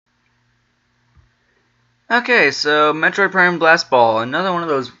Okay, so Metroid Prime Blast Ball, another one of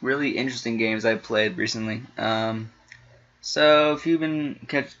those really interesting games I played recently. So if you've been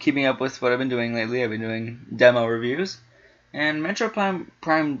keeping up with what I've been doing lately, I've been doing demo reviews, and Metroid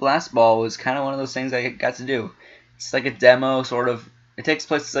Prime Blast Ball was kind of one of those things I got to do. It's like a demo, sort of. It takes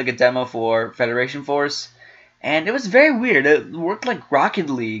place as like a demo for Federation Force, and it was very weird. It worked like Rocket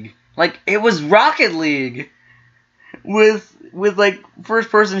League. Like, it was Rocket League with like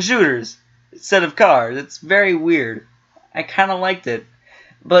first-person shooters instead of cars. It's very weird. I kind of liked it,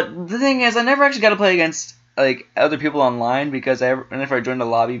 but the thing is, I never actually got to play against like other people online because whenever I joined a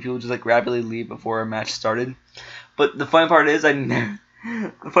lobby, people just like rapidly leave before a match started. But the funny part is,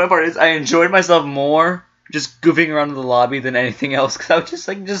 I enjoyed myself more just goofing around in the lobby than anything else, because I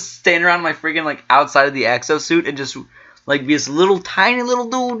was just standing around my freaking like outside of the exosuit and just like be this little tiny little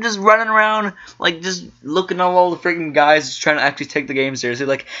dude just running around, like just looking at all the freaking guys, just trying to actually take the game seriously.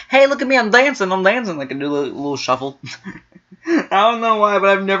 Like, hey, look at me, I'm dancing, like I do a little shuffle. I don't know why, but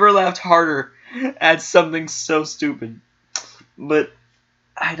I've never laughed harder at something so stupid. But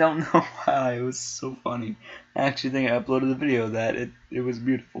I don't know why. It was so funny. I actually think I uploaded the video of that. It was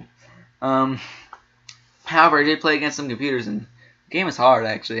beautiful. However, I did play against some computers, and the game is hard,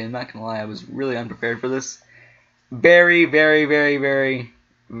 actually. I'm not gonna lie, I was really unprepared for this. Very, very, very, very,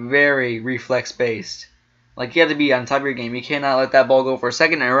 very reflex-based. Like, you have to be on top of your game. You cannot let that ball go for a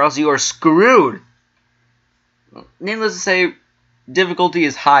second, or else you are screwed. Needless to say, difficulty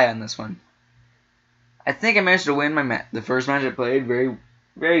is high on this one. I think I managed to win the first match I played very,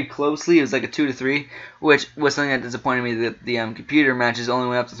 very closely. It was like a 2-3, which was something that disappointed me, that the computer matches only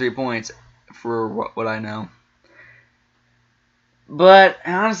went up to 3 points for what I know. But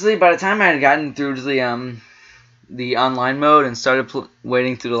honestly, by the time I had gotten through to the online mode and started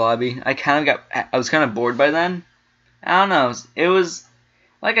waiting through the lobby, I was kind of bored by then. I don't know. It was,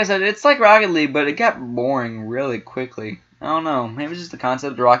 like I said, it's like Rocket League, but it got boring really quickly. I don't know. Maybe it's just the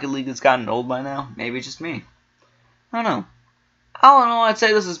concept of Rocket League that's gotten old by now. Maybe it's just me. I don't know. All in all, I'd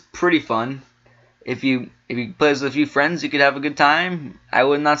say this is pretty fun. If you play with a few friends, you could have a good time. I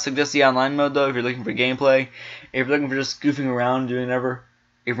would not suggest the online mode, though, if you're looking for gameplay. If you're looking for just goofing around, doing whatever.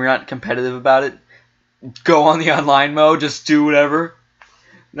 If you're not competitive about it, go on the online mode. Just do whatever.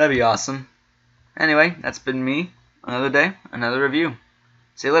 That'd be awesome. Anyway, that's been me. Another day, another review.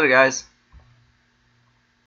 See you later, guys.